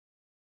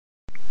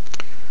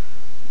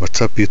What's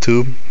up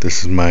YouTube?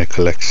 This is my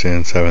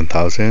collection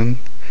 7000.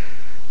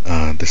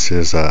 This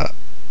is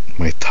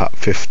my top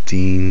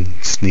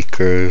 15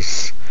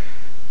 sneakers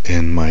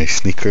in my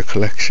sneaker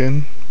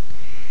collection.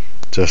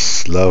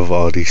 Just love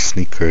all these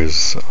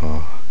sneakers.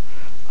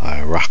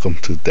 I rock them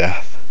to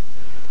death.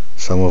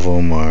 Some of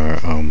them are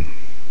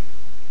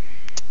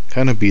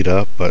kind of beat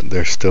up, but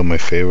they're still my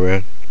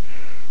favorite.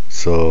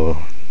 So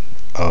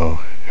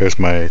here's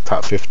my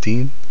top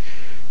 15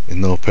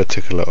 in no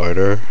particular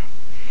order.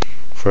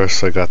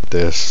 First I got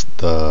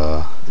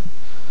the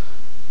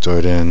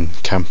Jordan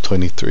Camp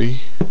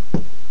 23.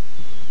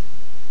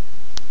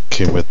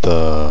 Came with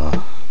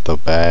the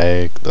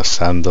bag, the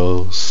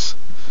sandals.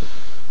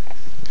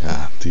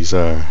 Yeah, these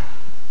are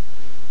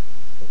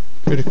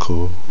pretty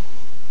cool.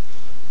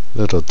 A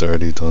little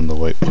dirty on the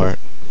white part.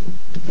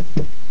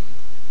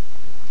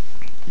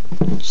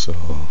 So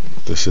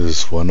this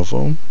is one of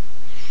them.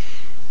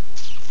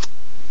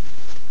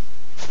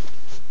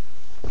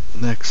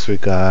 Next we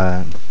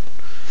got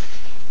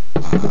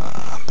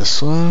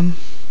this one.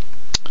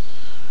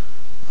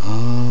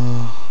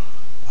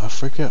 I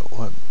forget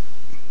what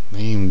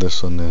name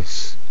this one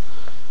is,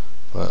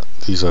 but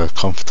these are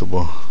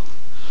comfortable.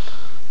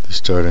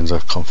 These Jordans are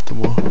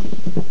comfortable.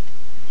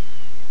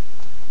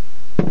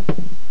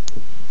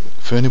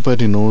 If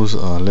anybody knows,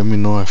 let me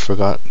know. I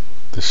forgot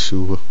the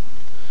shoe,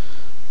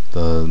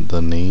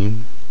 the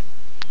name,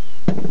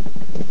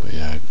 but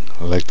yeah,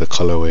 I like the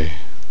colorway,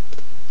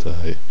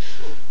 the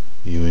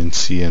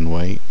UNC and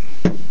white.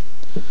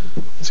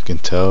 As you can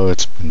tell,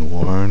 it's been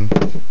worn.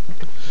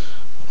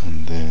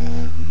 And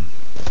then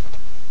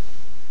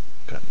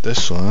got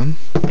this one,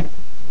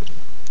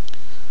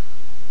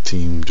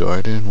 Team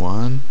Jordan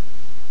 1,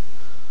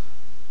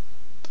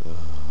 the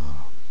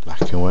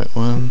black and white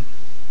one.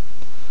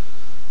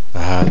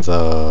 I had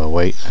the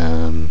white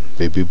and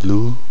baby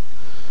blue,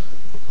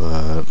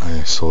 but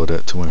I sold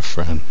it to my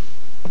friend.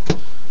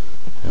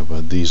 Yeah,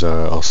 but these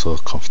are also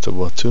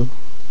comfortable too.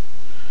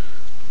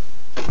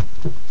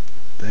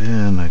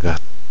 Then I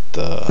got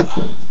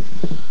the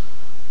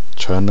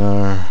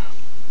Jordan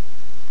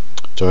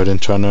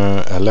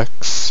Trainer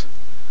LX.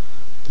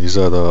 These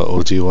are the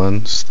OG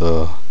ones,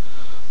 the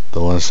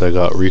ones that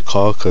got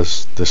recalled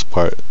because this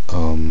part,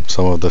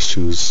 some of the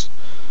shoes,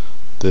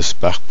 this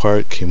back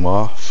part came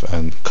off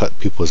and cut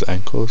people's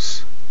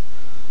ankles.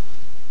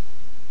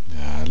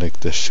 Yeah, I like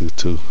this shoe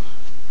too.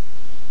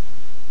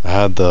 I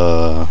had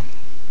the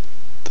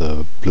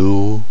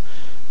blue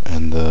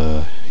and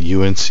the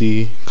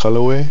UNC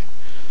colorway,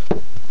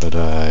 but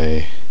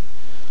I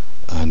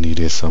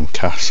needed some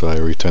cash, so I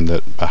returned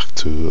it back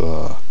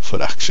to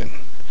Foot Action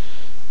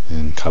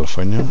in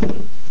California.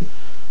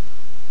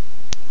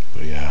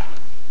 But yeah,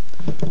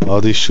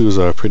 all these shoes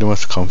are pretty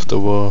much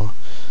comfortable,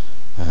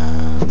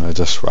 and I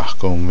just rock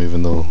them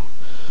even though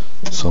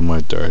some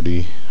are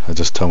dirty. I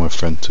just tell my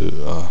friend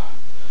to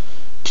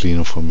clean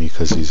them for me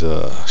because he's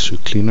a shoe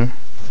cleaner.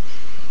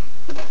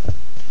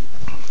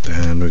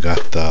 Then we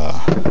got the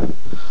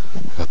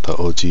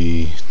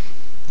OG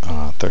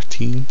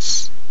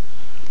 13s.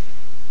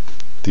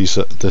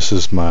 This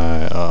is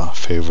my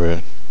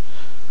favorite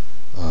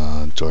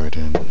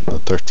Jordan, the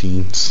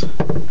 13s.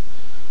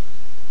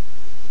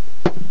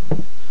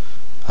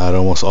 I had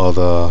almost all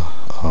the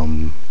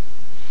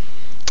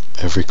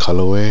every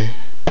colorway,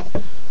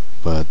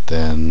 but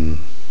then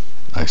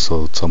I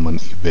sold some on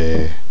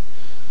eBay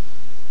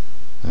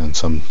and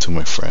some to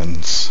my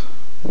friends.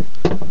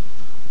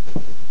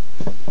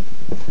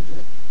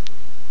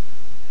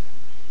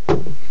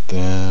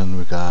 Then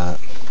we got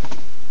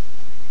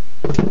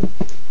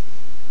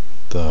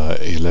the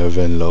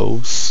 11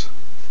 lows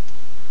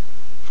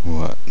from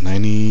what,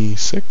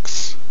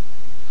 96?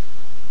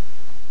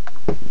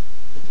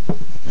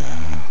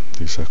 Yeah,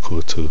 these are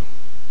cool too.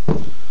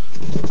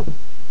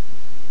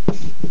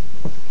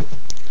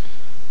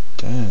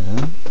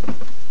 Then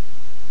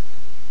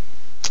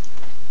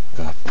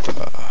got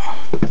the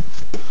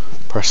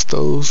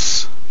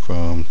Prestos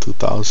from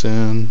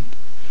 2000.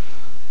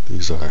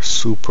 These are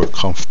super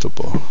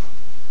comfortable.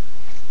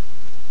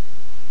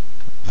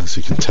 As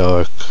you can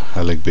tell,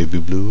 I like baby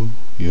blue,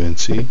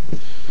 UNC.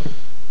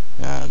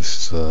 Yeah,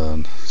 this is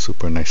a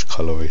super nice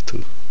colorway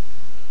too.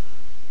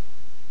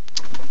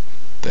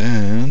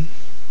 Then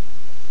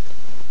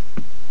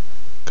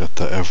got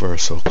the ever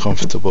so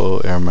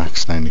comfortable Air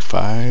Max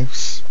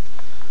 95s.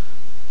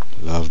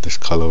 Love this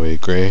colorway,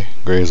 gray.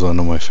 Gray is one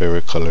of my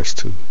favorite colors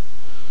too.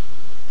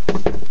 I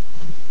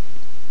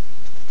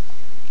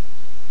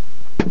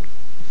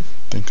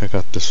think I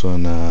got this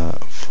one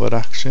Foot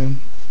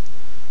Action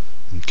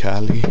in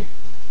Cali.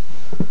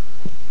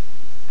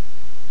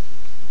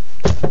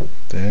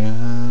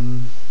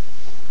 Then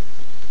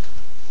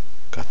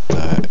got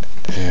the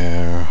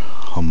Air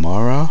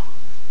Hamara.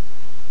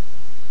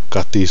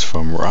 Got these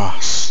from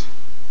Ross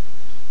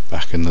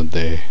back in the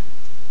day.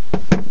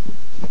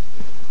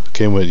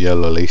 Came with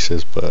yellow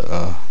laces,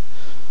 but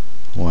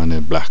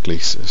wanted black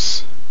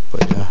laces.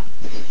 But yeah,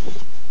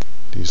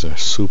 these are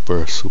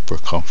super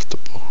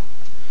comfortable,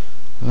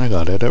 and I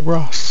got it at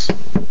Ross.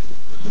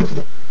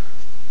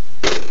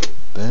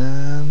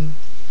 Then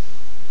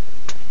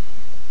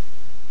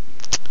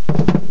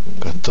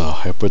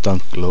Upper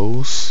Dunk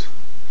lows.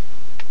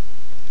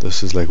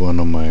 This is like one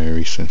of my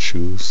recent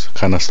shoes.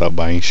 Kind of stopped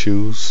buying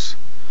shoes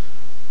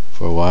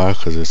for a while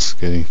because it's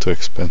getting too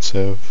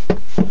expensive.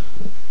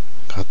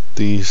 Got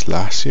these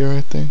last year,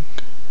 I think.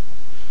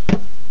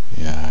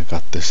 Yeah, I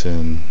got this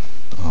in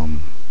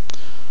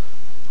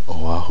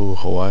Oahu,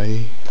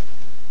 Hawaii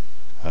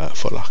at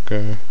Foot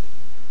Locker.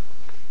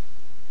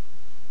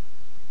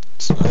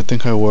 So I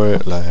think I wore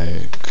it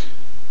like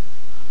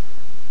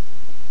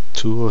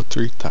 2 or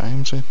 3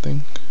 times, I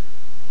think.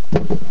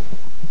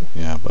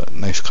 Yeah, but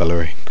nice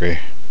colorway, gray.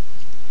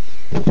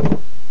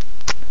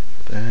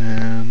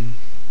 Then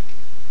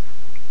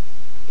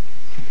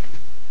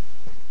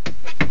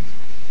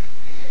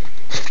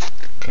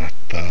got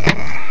the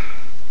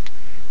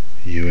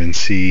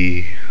UNC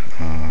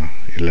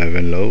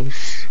 11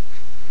 lows.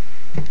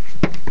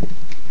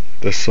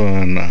 This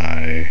one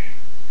I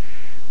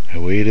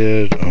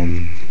waited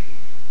in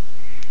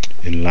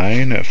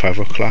line at 5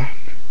 o'clock.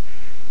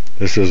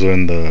 This is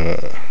when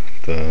the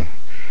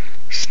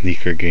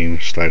sneaker game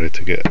started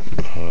to get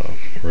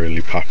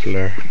really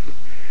popular.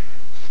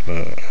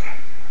 But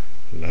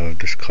love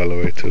this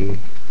colorway too.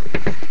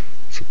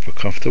 Super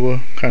comfortable.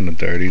 Kind of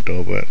dirty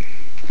though, but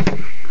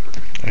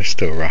I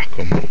still rock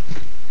them.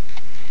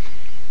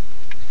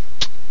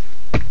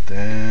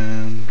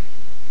 Then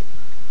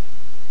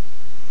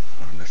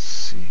let's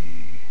see.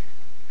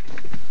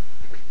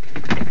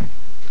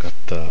 Got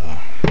the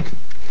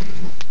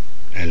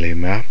LA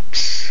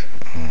Maps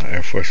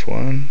Air Force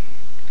One.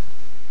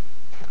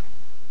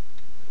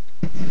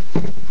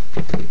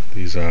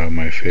 These are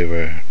my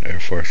favorite Air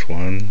Force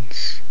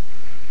Ones.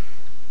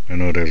 I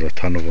know there's a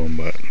ton of them,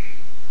 but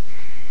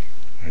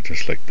I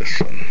just like this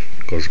one.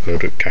 Goes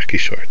good with khaki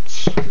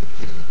shorts.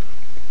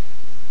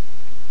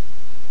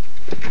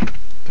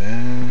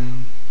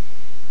 Then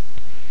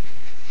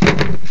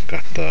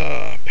got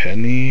the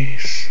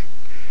pennies.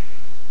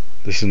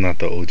 This is not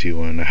the OG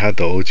one. I had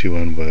the OG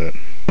one, but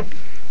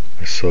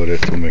I sold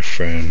it to my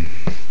friend.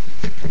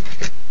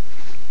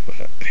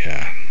 But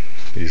yeah,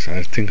 these,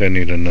 I think I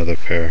need another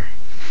pair.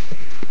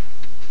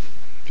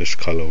 This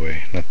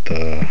colorway, not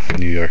the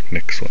New York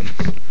Knicks one.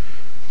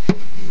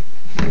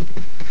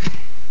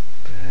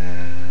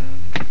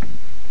 Then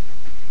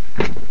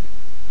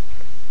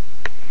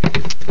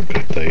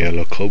got the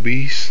yellow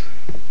Kobe's,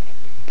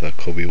 the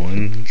Kobe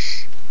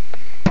ones.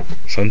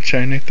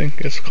 Sunshine, I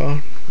think it's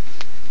called.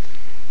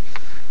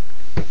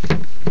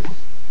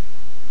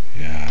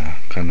 Yeah,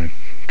 kind of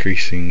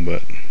creasing,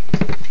 but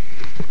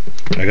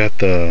I got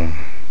the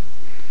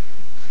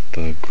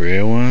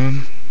gray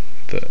one,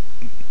 the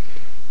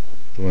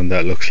one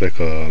that looks like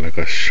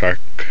a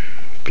shark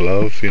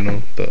glove, you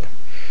know, the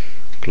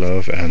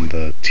glove, and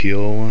the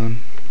teal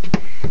one.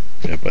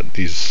 Yeah, but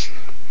this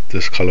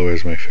colorway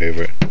is my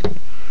favorite.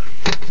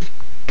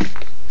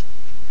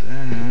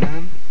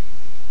 Then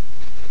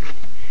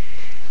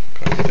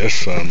got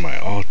this one, my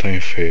all-time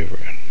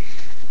favorite,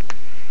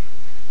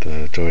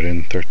 the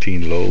Jordan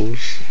 13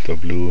 lows, the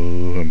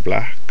blue and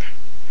black.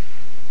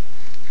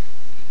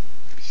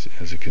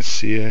 As you can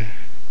see, I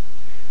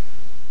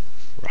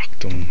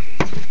rocked them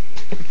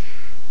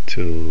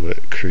till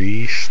it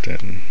creased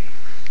and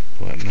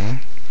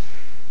whatnot.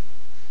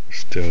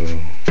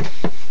 Still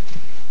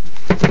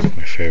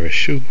my favorite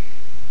shoe.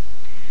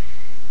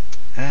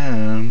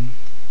 And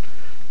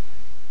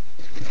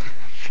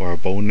for a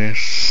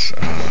bonus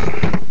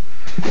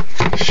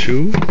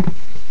shoe,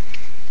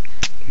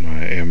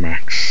 my Air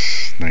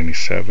Max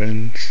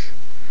 97's.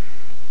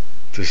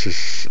 This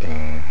is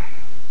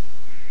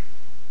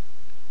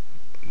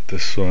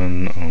this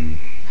one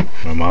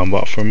my mom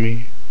bought for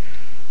me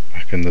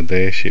back in the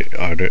day. She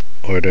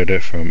ordered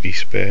it from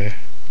East Bay.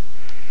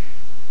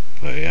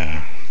 But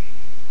yeah,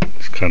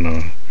 it's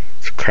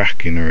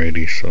cracking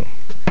already, so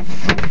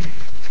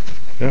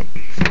yep.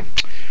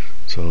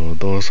 So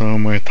those are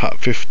my top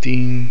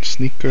 15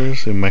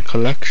 sneakers in my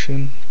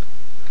collection.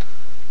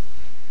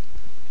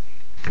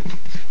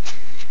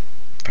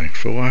 Thanks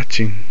for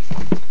watching.